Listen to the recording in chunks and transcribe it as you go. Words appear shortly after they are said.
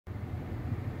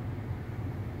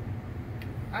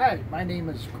Hi, my name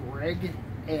is Greg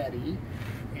Addy,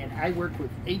 and I work with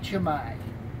HMI,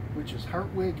 which is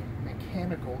Hartwig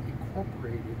Mechanical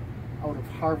Incorporated out of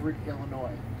Harvard,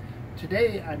 Illinois.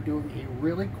 Today I'm doing a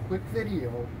really quick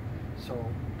video, so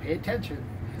pay attention,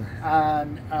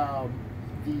 on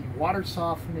the water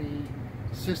softening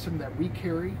system that we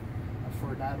carry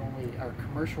for not only our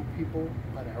commercial people,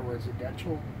 but our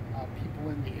residential people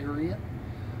in the area.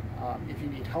 If you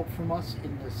need help from us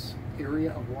in this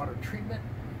area of water treatment,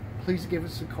 please give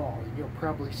us a call. You'll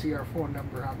probably see our phone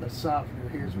number on the softener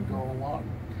here as we go along.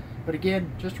 But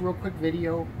again, just a real quick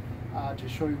video to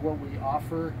show you what we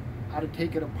offer, how to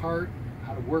take it apart,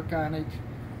 how to work on it.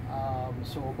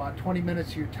 So about 20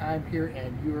 minutes of your time here,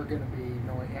 and you are going to be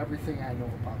knowing everything I know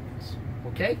about this.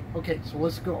 Okay? Okay, so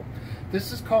let's go.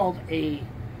 This is called a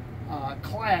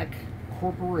Clack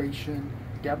Corporation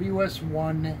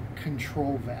WS1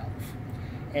 control valve.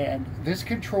 And this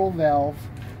control valve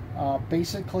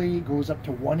basically goes up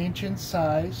to 1 inch in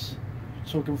size,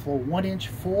 so it can flow 1 inch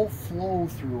full flow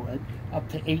through it, up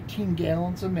to 18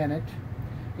 gallons a minute.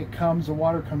 The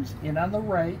water comes in on the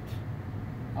right,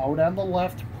 out on the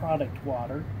left, product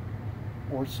water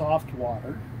or soft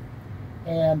water,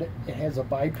 and it has a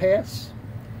bypass,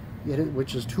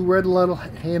 which is 2 red little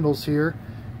handles here.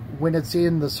 When it's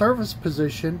in the service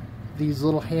position, these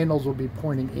little handles will be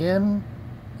pointing in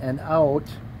and out,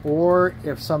 or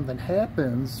if something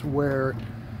happens where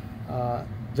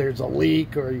there's a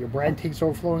leak or your brine tank's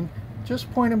overflowing,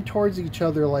 just point them towards each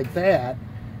other like that,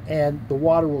 and the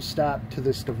water will stop to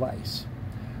this device.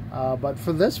 But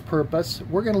for this purpose,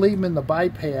 we're going to leave them in the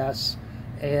bypass,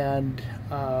 and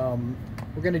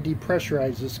we're going to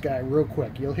depressurize this guy real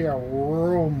quick. You'll hear a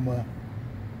room.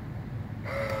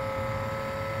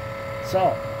 So,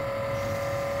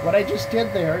 what I just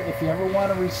did there, if you ever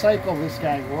want to recycle this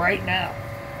guy right now,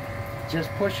 just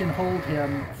push and hold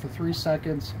him for 3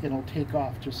 seconds, it'll take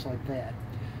off just like that.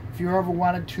 If you ever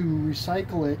wanted to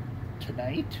recycle it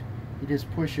tonight, you just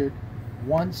push it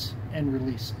once and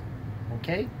release it.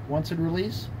 Okay? Once and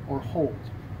release, or hold.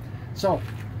 So,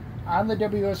 on the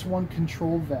WS1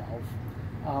 control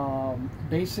valve,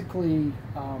 basically,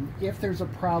 if there's a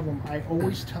problem, I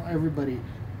always tell everybody,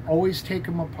 always take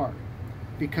them apart,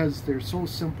 because they're so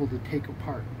simple to take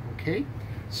apart. Okay?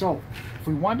 So, if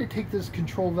we want to take this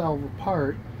control valve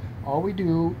apart, all we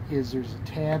do is there's a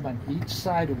tab on each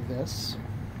side of this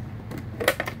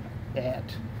that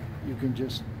you can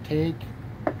just take,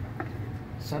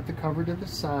 set the cover to the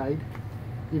side.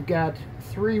 You've got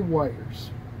 3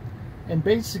 wires, and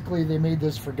basically they made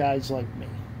this for guys like me,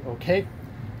 okay?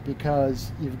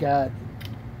 Because you've got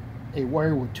a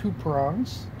wire with 2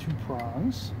 prongs,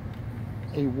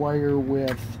 a wire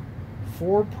with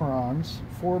 4 prongs,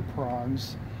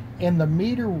 and the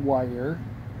meter wire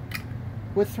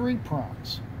with 3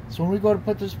 prongs. So when we go to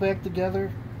put this back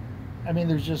together, I mean,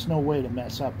 there's just no way to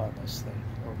mess up on this thing,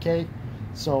 okay?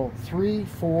 So 3,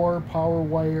 4 power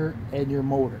wire and your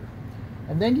motor.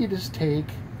 And then you just take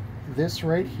this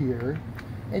right here,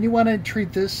 and you want to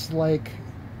treat this like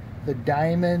the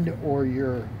diamond or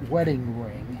your wedding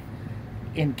ring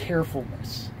in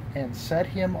carefulness, and set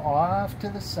him off to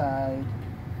the side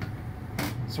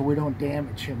so we don't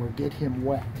damage him or get him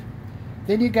wet.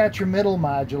 Then you got your middle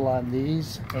module on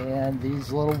these, and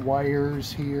these little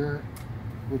wires here,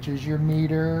 which is your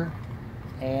meter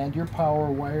and your power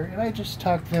wire, and I just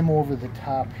tuck them over the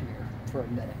top here for a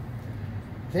minute.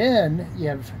 Then you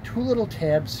have 2 little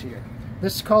tabs here.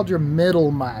 This is called your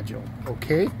middle module,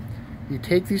 okay? You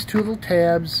take these 2 little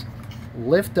tabs,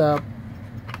 lift up,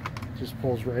 just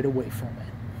pulls right away from it.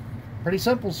 Pretty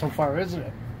simple so far, isn't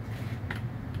it?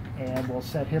 And we'll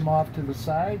set him off to the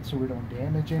side so we don't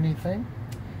damage anything.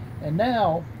 And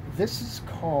now, this is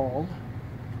called,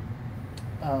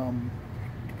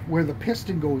 where the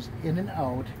piston goes in and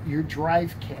out, your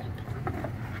drive cap.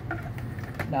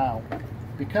 Now,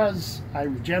 because I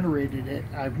regenerated it,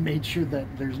 I've made sure that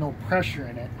there's no pressure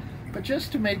in it. But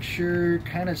just to make sure,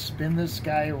 kind of spin this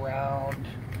guy around.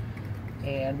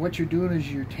 And what you're doing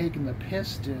is you're taking the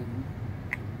piston,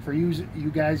 for you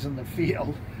guys in the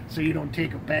field, so you don't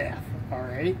take a bath, all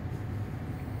right?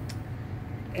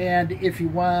 And if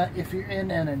you're in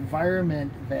an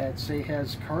environment that, say,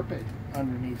 has carpet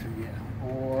underneath of you,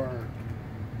 or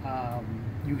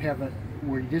you have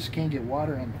where you just can't get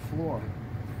water on the floor,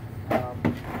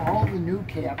 all the new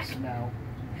caps now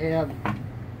have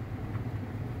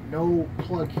no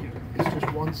plug here. It's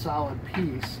just one solid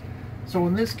piece. So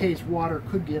in this case, water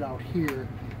could get out here,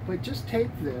 but just take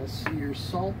this, your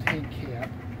salt tank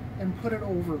cap, and put it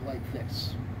over like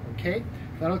this, okay?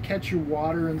 That'll catch your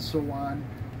water and so on.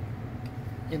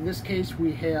 In this case,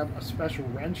 we have a special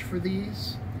wrench for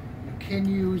these. You can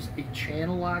use a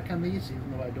channel lock on these,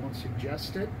 even though I don't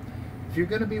suggest it. If you're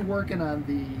going to be working on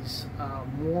these,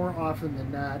 more often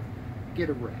than not, get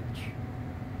a wrench.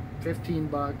 15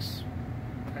 bucks.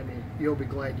 I mean, you'll be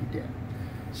glad you did.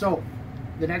 So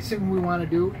the next thing we want to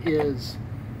do is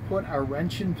put our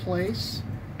wrench in place.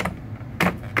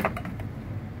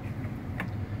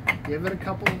 Give it a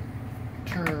couple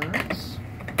turns.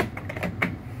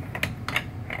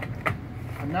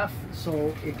 Enough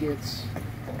so it gets,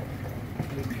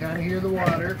 you can kind of hear the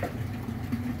water.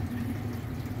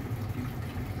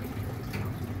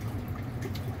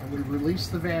 And we release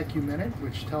the vacuum in it,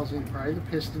 which tells me probably the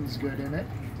piston's good in it.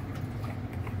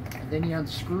 And then you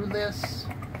unscrew this.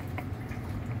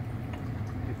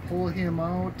 You pull him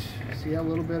out. See a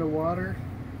little bit of water?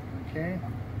 Okay.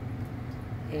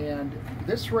 And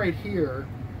this right here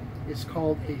is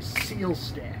called a seal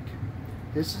stack.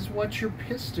 This is what your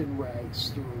piston rides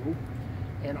through,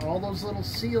 and all those little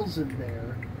seals in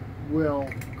there will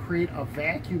create a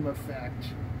vacuum effect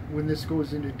when this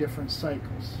goes into different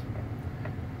cycles.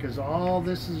 Because all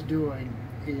this is doing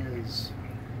is,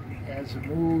 as it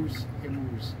moves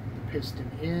the piston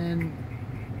in,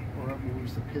 or it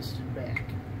moves the piston back.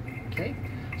 Okay?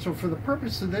 So for the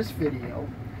purpose of this video,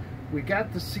 we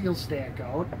got the seal stack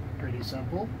out, pretty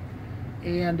simple.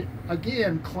 And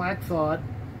again, Clack thought,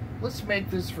 let's make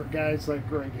this for guys like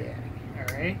Greg Addy,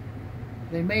 all right?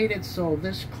 They made it so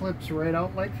this clips right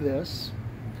out like this.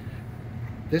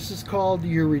 This is called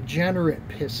your regenerate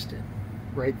piston,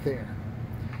 right there.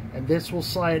 And this will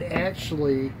slide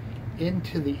actually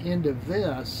into the end of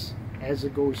this as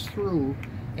it goes through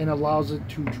and allows it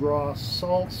to draw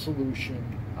salt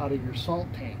solution out of your salt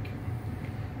tank.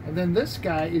 And then this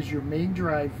guy is your main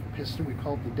drive piston. We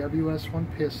call it the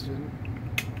WS1 piston.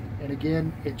 And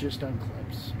again, it just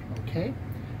unclips. Okay,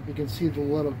 you can see the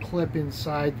little clip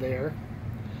inside there,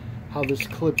 how this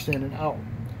clips in and out.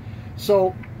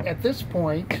 So at this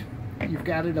point, you've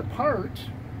got it apart.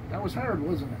 That was hard,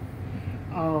 wasn't it?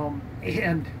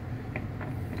 And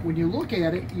when you look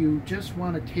at it, you just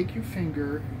want to take your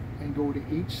finger and go to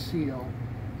each seal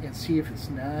and see if it's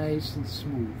nice and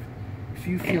smooth. If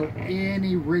you feel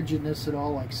any rigidness at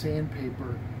all, like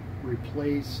sandpaper,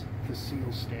 replace the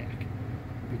seal stack,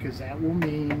 because that will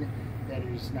mean that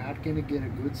it is not going to get a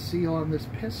good seal on this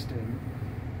piston,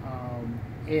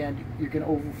 and you're going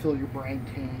to overfill your brine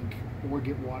tank or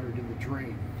get water to the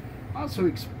drain. Also,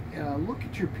 look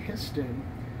at your piston,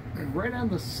 and right on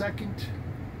the second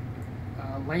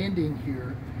landing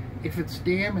here, if it's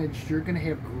damaged, you're going to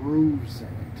have grooves in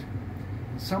it.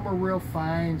 And some are real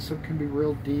fine, some can be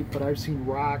real deep, but I've seen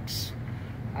rocks,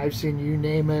 I've seen you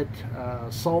name it,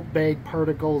 salt bag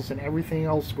particles and everything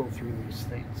else go through these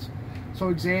things. So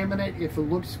examine it. If it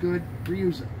looks good,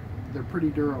 reuse it. They're pretty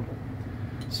durable.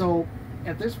 So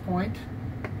at this point,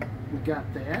 we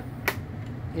got that.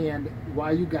 And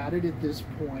while you got it at this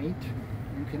point,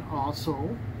 you can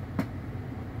also,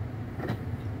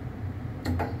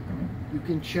 you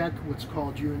can check what's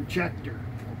called your injector.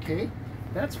 Okay?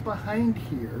 That's behind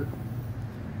here.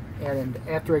 And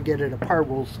after I get it apart,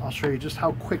 I'll show you just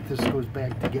how quick this goes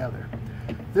back together.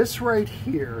 This right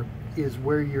here is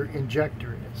where your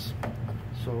injector is.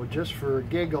 So just for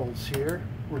giggles here,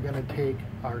 we're going to take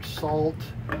our salt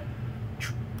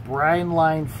brine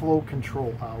line flow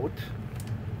control out.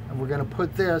 And we're going to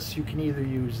put this, you can either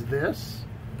use this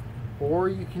or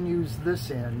you can use this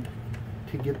end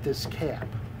to get this cap.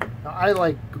 Now I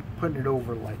like putting it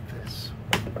over like this.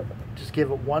 Just give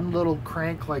it one little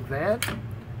crank like that.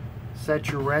 Set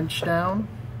your wrench down.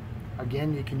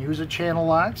 Again, you can use a channel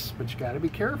locks, but you got to be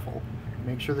careful.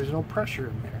 Make sure there's no pressure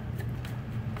in there.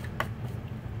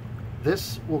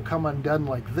 This will come undone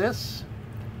like this.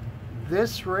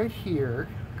 This right here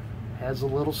has a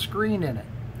little screen in it.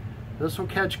 This will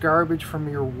catch garbage from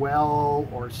your well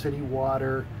or city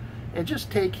water, and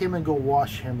just take him and go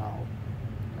wash him out.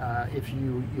 If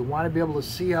you want to be able to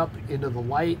see up into the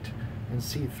light and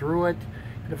see through it,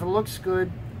 and if it looks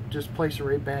good, just place it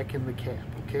right back in the cap,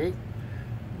 okay?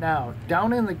 Now,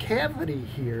 down in the cavity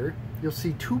here, you'll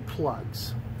see two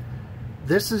plugs.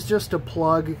 This is just a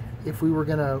plug if we were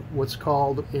gonna, what's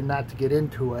called, and not to get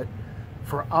into it,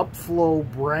 for upflow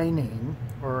brining,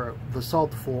 or the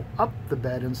salt to flow up the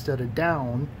bed instead of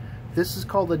down. This is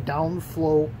called a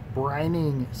downflow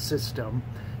brining system.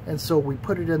 And so we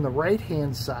put it in the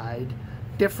right-hand side,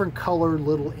 different color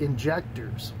little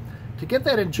injectors. To get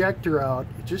that injector out,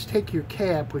 you just take your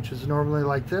cap, which is normally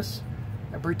like this,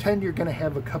 and pretend you're gonna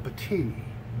have a cup of tea,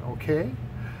 okay?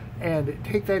 And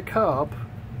take that cup,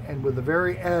 and with the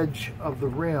very edge of the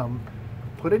rim,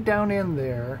 put it down in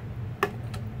there,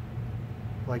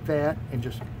 like that, and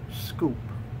just scoop.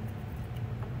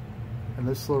 and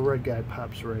this little red guy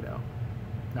pops right out.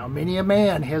 Now, many a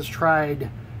man has tried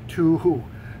to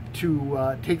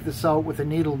take this out with a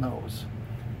needle nose,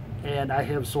 and I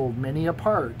have sold many a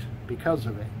part because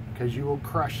of it, because you will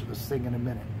crush this thing in a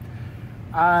minute.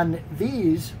 On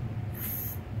these,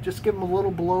 just give them a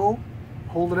little blow,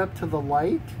 hold it up to the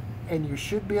light, and you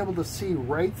should be able to see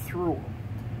right through them.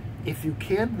 If you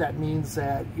can, that means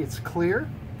that it's clear,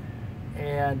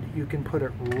 and you can put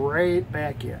it right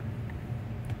back in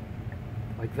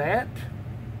like that.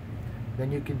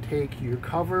 Then you can take your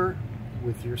cover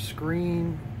with your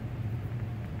screen,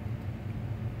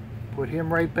 put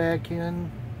him right back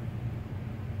in.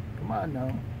 Come on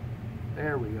now,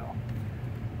 there we go.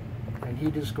 And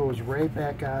he just goes right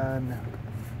back on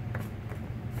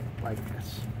like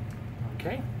this.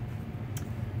 Okay,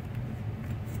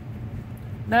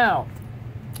 now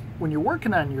when you're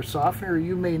working on your softener,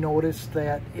 you may notice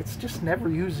that it's just never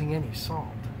using any salt.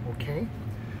 Okay,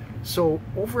 so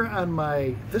over on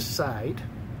this side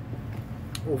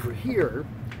over here,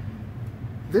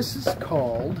 this is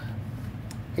called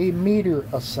a meter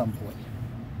assembly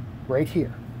right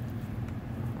here.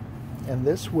 And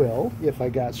this will, if I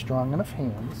got strong enough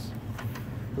hands,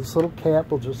 this little cap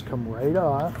will just come right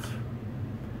off.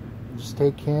 Just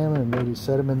take him and maybe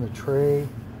set him in the tray.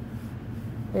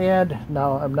 And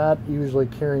now I'm not usually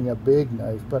carrying a big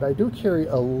knife, but I do carry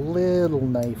a little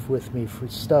knife with me for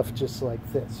stuff just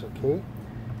like this, okay?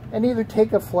 And either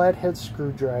take a flathead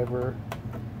screwdriver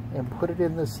and put it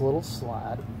in this little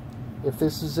slot. If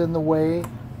this is in the way,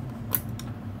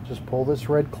 just pull this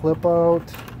red clip out,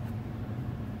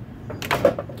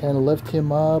 kind of lift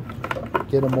him up,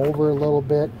 get him over a little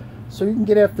bit, so you can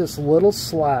get at this little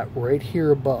slot right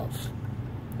here above,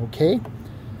 okay?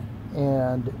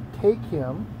 And take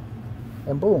him,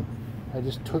 and boom, I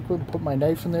just took him, put my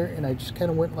knife in there, and I just kind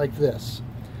of went like this.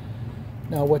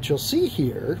 Now what you'll see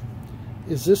here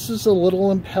is this is a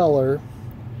little impeller,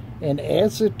 and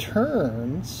as it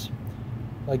turns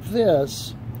like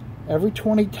this, every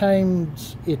 20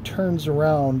 times it turns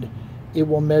around, it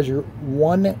will measure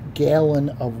 1 gallon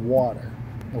of water.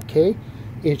 Okay,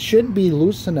 it should be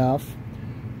loose enough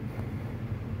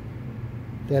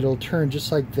that it'll turn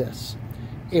just like this.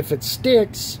 If it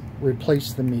sticks,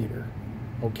 replace the meter.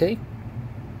 Okay,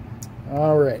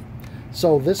 all right,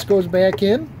 so this goes back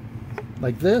in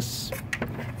like this.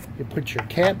 You put your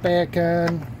cap back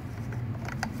on.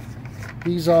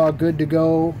 He's all good to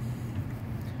go.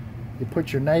 You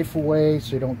put your knife away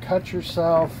so you don't cut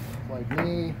yourself like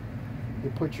me. You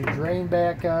put your drain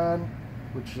back on,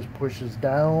 which just pushes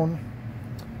down.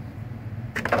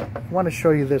 I want to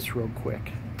show you this real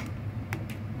quick.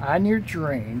 On your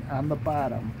drain, on the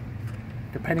bottom,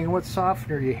 depending on what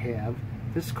softener you have,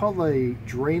 this is called a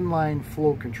drain line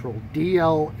flow control,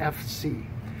 DLFC.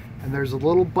 And there's a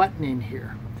little button in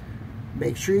here.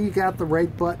 Make sure you got the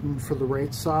right button for the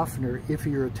right softener if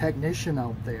you're a technician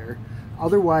out there.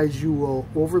 Otherwise, you will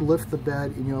overlift the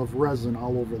bed and you'll have resin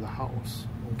all over the house.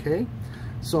 Okay?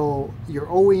 So your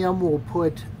OEM will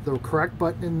put the correct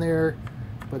button in there,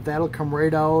 but that'll come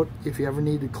right out. If you ever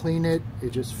need to clean it,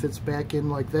 it just fits back in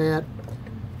like that.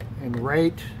 And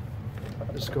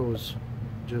this goes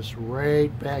just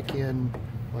right back in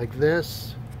like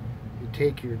this. You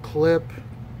take your clip,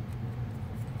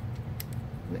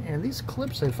 and these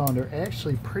clips I found are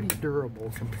actually pretty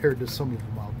durable compared to some of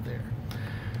them out there.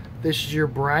 This is your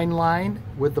brine line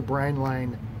with the brine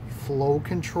line flow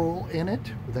control in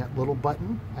it with that little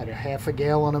button at a ½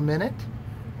 gallon a minute.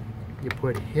 You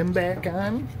put him back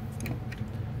on.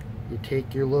 You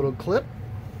take your little clip.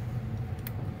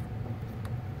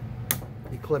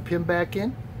 You clip him back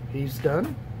in. He's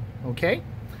done. Okay.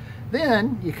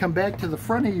 Then you come back to the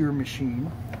front of your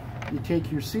machine. You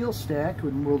take your seal stack,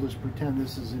 and we'll just pretend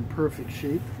this is in perfect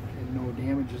shape and no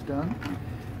damage is done.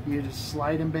 You just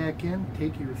slide him back in,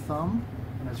 take your thumb,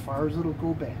 and as far as it'll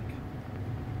go back.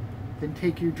 Then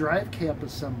take your drive cap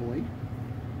assembly,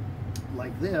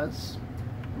 like this.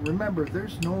 And remember,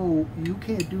 you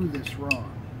can't do this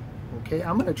wrong. Okay,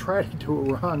 I'm gonna try to do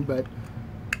it wrong, but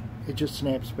it just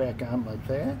snaps back on like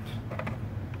that.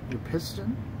 Your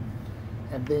piston,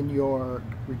 and then your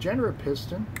regenerative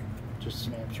piston just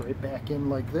snaps right back in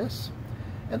like this.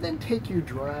 And then take your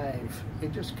drive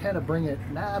and just kind of bring it,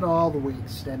 not all the way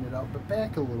extended out, but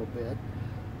back a little bit.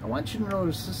 I want you to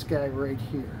notice this guy right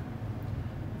here.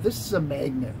 This is a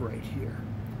magnet right here.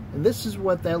 And this is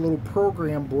what that little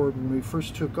program board, when we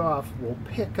first took off, will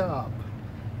pick up.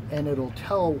 And it'll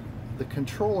tell the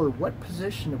controller what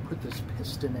position to put this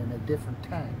piston in at different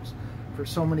times. For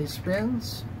so many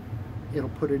spins, it'll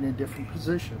put it in different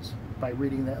positions by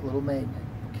reading that little magnet.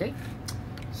 Okay?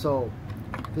 So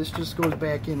this just goes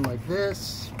back in like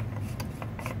this.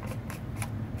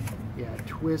 Yeah,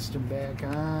 twist them back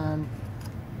on,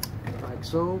 like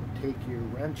so. Take your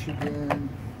wrench again.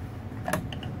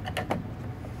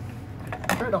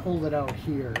 Try to hold it out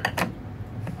here.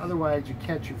 Otherwise, you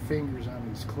catch your fingers on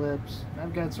these clips.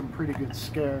 I've got some pretty good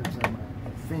scars on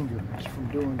my fingers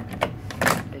from doing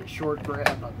a short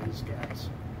grab on these guys.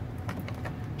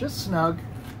 Just snug.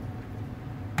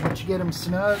 Once you get them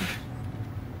snug,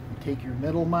 you take your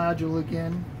middle module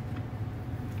again,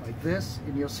 like this,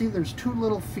 and you'll see there's two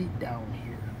little feet down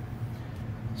here.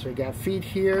 So you got feet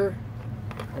here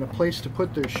and a place to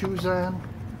put their shoes on.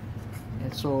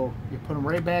 And so you put them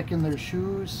right back in their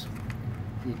shoes.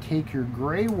 You take your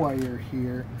gray wire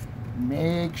here,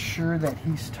 make sure that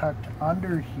he's tucked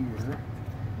under here,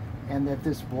 and that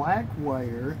this black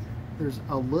wire, there's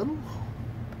a little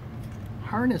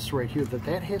harness right here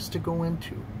that has to go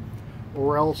into,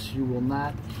 or else you will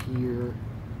not hear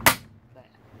that.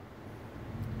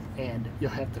 And you'll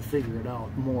have to figure it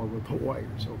out more with the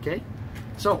wires, okay?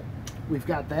 So, we've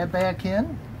got that back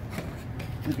in.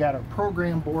 We've got our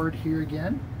program board here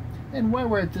again. And while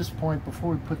we're at this point,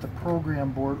 before we put the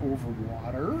program board over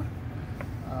water,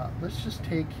 let's just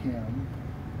take him,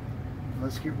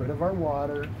 let's get rid of our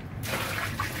water,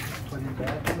 put him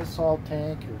back in the salt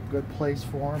tank, or a good place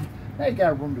for him. Now you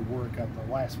got room to work on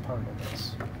the last part of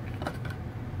this.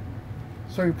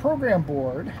 So your program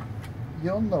board,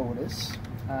 you'll notice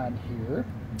on here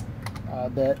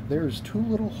that there's two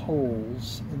little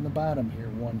holes in the bottom here,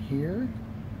 one here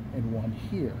and one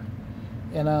here.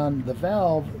 And on the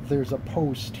valve, there's a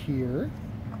post here.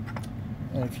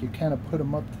 And if you kind of put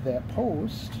him up to that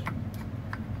post,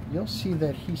 you'll see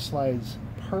that he slides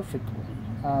perfectly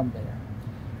on there.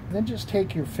 And then just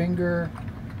take your finger,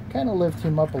 kind of lift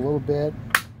him up a little bit,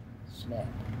 snap.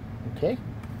 Okay?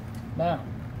 Now,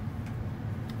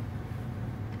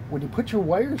 when you put your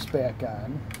wires back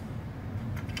on,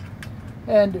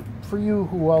 and for you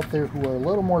who out there who are a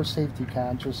little more safety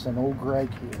conscious than old Greg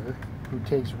here, who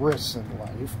takes risks in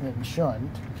life and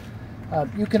shouldn't,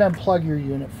 you can unplug your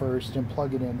unit first and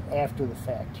plug it in after the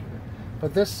fact here.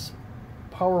 But this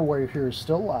power wire here is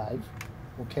still live,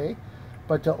 okay?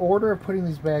 But the order of putting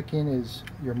these back in is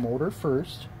your motor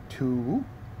first, 2,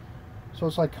 so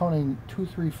it's like counting 2,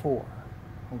 3, 4,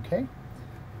 okay?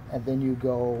 And then you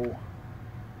go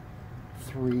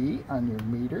 3 on your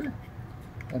meter,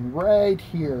 and right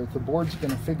here the board's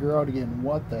going to figure out again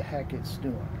what the heck it's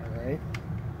doing, all right?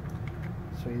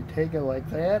 So you take it like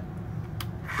that,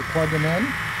 you plug them in,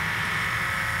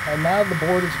 and now the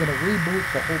board is going to reboot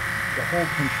the whole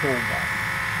control valve.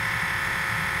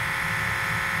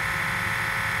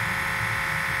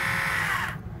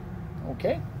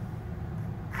 Okay?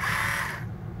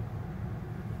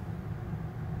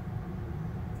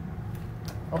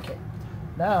 Okay,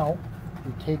 now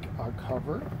we take our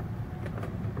cover,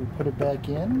 we put it back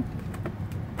in,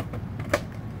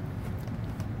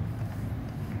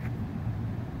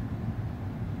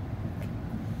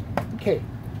 okay,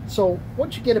 so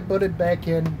once you get it butted back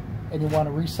in and you want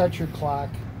to reset your clock,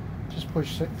 just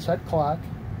push set clock,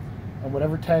 and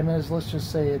whatever time it is, let's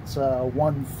just say it's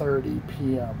 1:30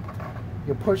 p.m.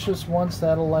 You push this once,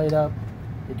 that'll light up,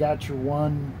 you got your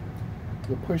 1,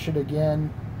 you push it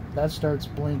again, that starts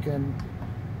blinking,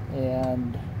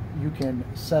 and you can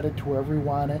set it to wherever you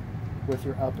want it with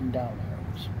your up and down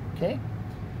arrows, okay?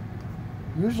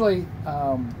 Usually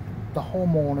the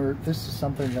homeowner, this is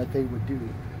something that they would do.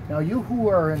 Now you who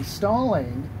are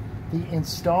installing, the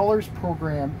installer's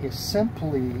program is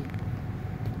simply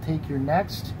take your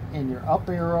next and your up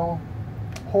arrow,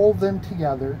 hold them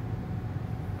together,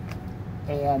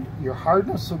 and your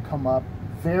hardness will come up.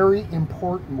 Very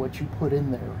important what you put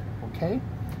in there, okay?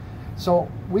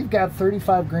 So we've got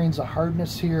 35 grains of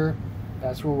hardness here.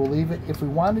 That's where we'll leave it. If we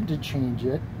wanted to change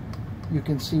it, you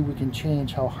can see we can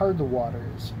change how hard the water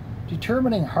is.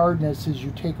 Determining hardness is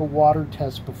you take a water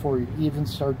test before you even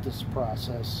start this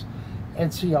process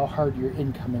and see how hard your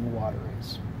incoming water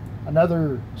is.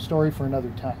 Another story for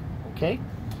another time, okay?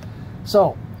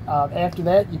 So after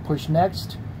that, you push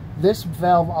next. This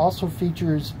valve also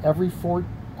features every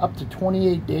up to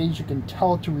 28 days you can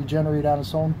tell it to regenerate on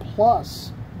its own,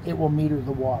 plus it will meter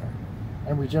the water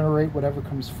and regenerate whatever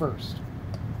comes first.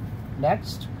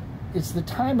 Next, it's the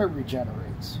time it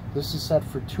regenerates. This is set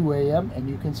for 2 a.m. and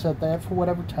you can set that for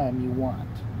whatever time you want.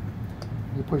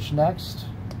 You push next,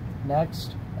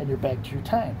 next, and you're back to your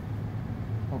time.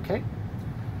 Okay?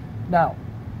 Now,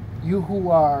 you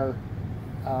who are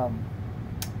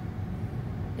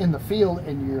in the field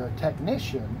and you're a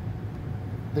technician,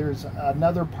 there's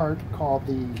another part called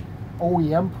the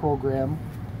OEM program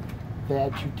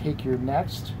that you take your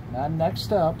next, not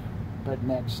next up, but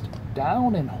next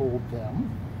down and hold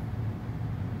them.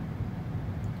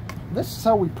 this is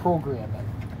how we program it.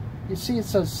 You see it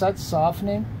says set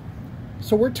softening.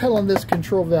 So we're telling this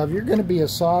control valve you're going to be a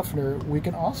softener. We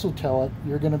can also tell it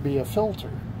you're going to be a filter.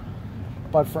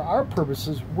 But for our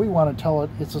purposes, we want to tell it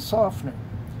it's a softener.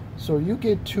 So you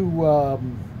get to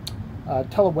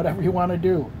tell it whatever you want to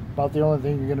do. About the only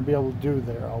thing you're going to be able to do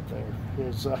there out there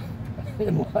is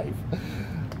in life.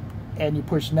 And you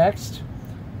push next.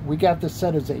 We got this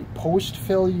set as a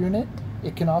post-fill unit.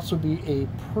 It can also be a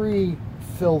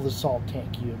pre-fill the salt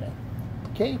tank unit.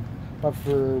 Okay, but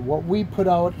for what we put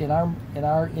out in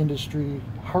our industry,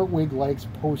 Hartwig likes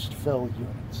post-fill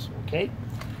units. Okay.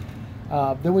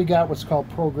 Then we got what's called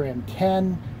program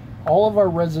 10. All of our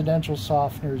residential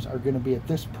softeners are going to be at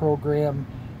this program,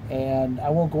 and I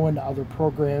won't go into other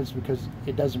programs because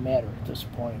it doesn't matter at this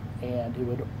point, and it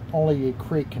would only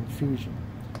create confusion.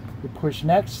 You push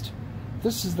next.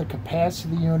 This is the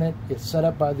capacity unit. It's set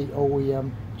up by the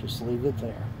OEM. Just leave it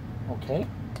there. Okay.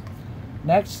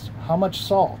 Next, how much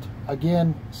salt?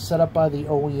 Again, set up by the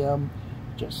OEM.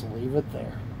 Just leave it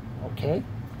there. Okay.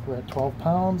 We're at 12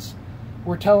 pounds.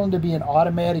 We're telling to be an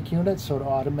automatic unit, so it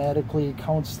automatically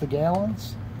counts the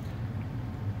gallons.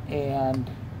 And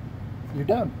you're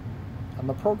done on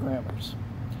the programmers.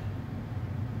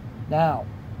 Now,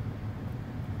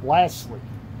 lastly,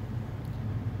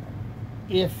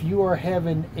 if you are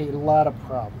having a lot of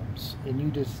problems and you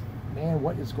just, man,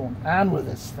 what is going on with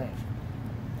this thing?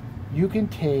 You can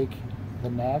take the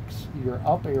next, your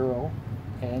up arrow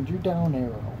and your down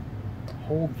arrow,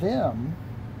 hold them,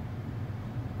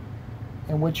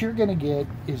 and what you're going to get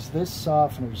is this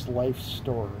softener's life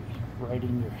story right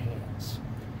in your hands.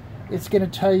 It's going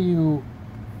to tell you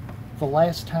the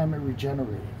last time it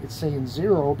regenerated. It's saying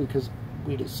 0 because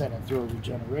we just sent it through a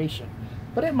regeneration.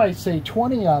 But it might say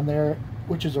 20 on there,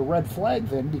 which is a red flag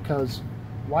then, because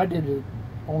why did it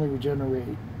only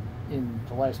regenerate in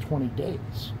the last 20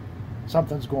 days?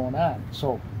 Something's going on.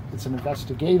 So it's an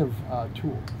investigative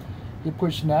tool. You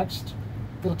push next.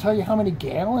 It'll tell you how many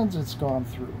gallons it's gone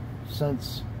through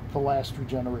since the last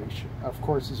regeneration. Of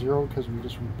course, 0 because we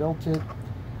just rebuilt it.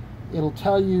 It'll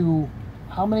tell you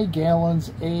how many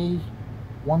gallons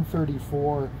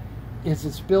A134 is.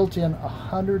 It's built in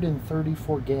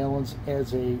 134 gallons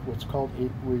as a what's called a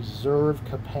reserve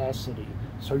capacity,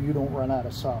 so you don't run out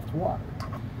of soft water.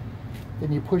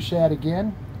 Then you push that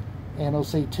again, and it'll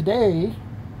say today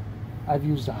I've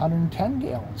used 110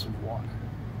 gallons of water.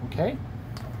 Okay,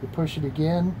 you push it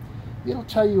again. It'll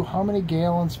tell you how many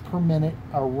gallons per minute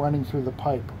are running through the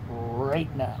pipe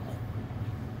right now.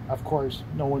 Of course,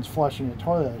 no one's flushing a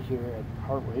toilet here at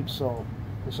Hartwig, so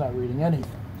it's not reading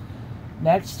anything.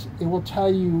 Next, it will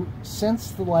tell you, since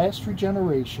the last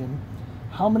regeneration,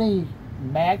 how many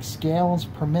max gallons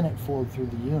per minute flowed through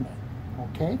the unit.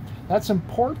 Okay? That's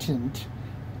important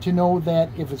to know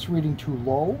that if it's reading too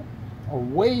low or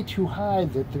way too high,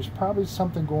 that there's probably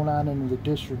something going on in the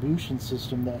distribution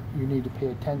system that you need to pay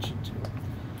attention to.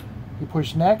 You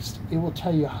push next, it will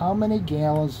tell you how many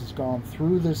gallons has gone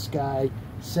through this guy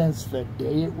since the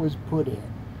day it was put in.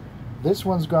 This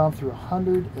one's gone through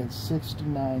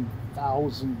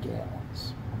 169,000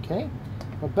 gallons. Okay?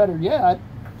 But better yet,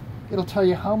 it'll tell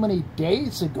you how many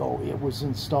days ago it was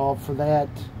installed for that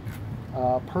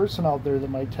person out there that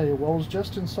might tell you, well, it was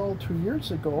just installed 2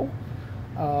 years ago.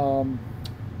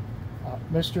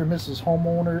 Mr. and Mrs.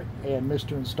 Homeowner and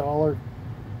Mr. Installer,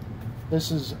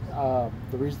 this is the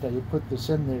reason that you put this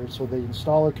in there, so the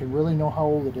installer can really know how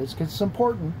old it is, because it's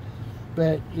important,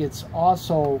 but it's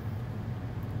also,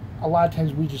 a lot of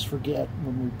times we just forget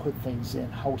when we put things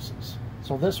in houses.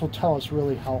 So this will tell us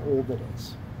really how old it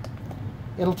is.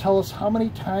 It'll tell us how many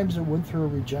times it went through a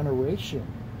regeneration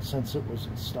since it was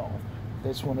installed.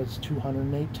 This one is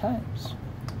 208 times.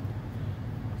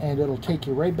 And it'll take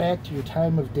you right back to your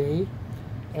time of day,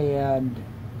 and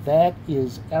that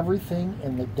is everything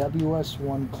in the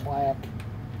WS1 Clack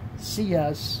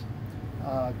CS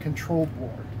control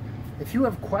board. If you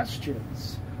have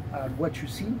questions on what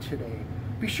you've seen today,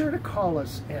 be sure to call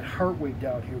us at Hartwig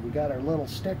down here. We got our little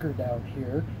sticker down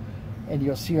here, and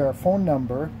you'll see our phone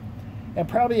number. And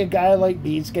probably a guy like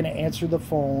me is going to answer the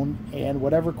phone, and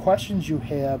whatever questions you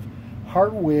have,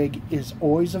 Hartwig is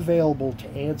always available to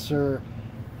answer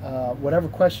whatever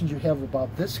questions you have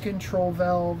about this control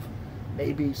valve,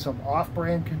 maybe some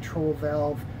off-brand control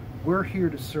valve. We're here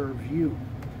to serve you.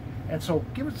 And so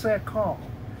give us that call,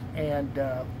 and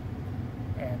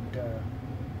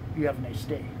you have a nice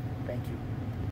day. Thank you.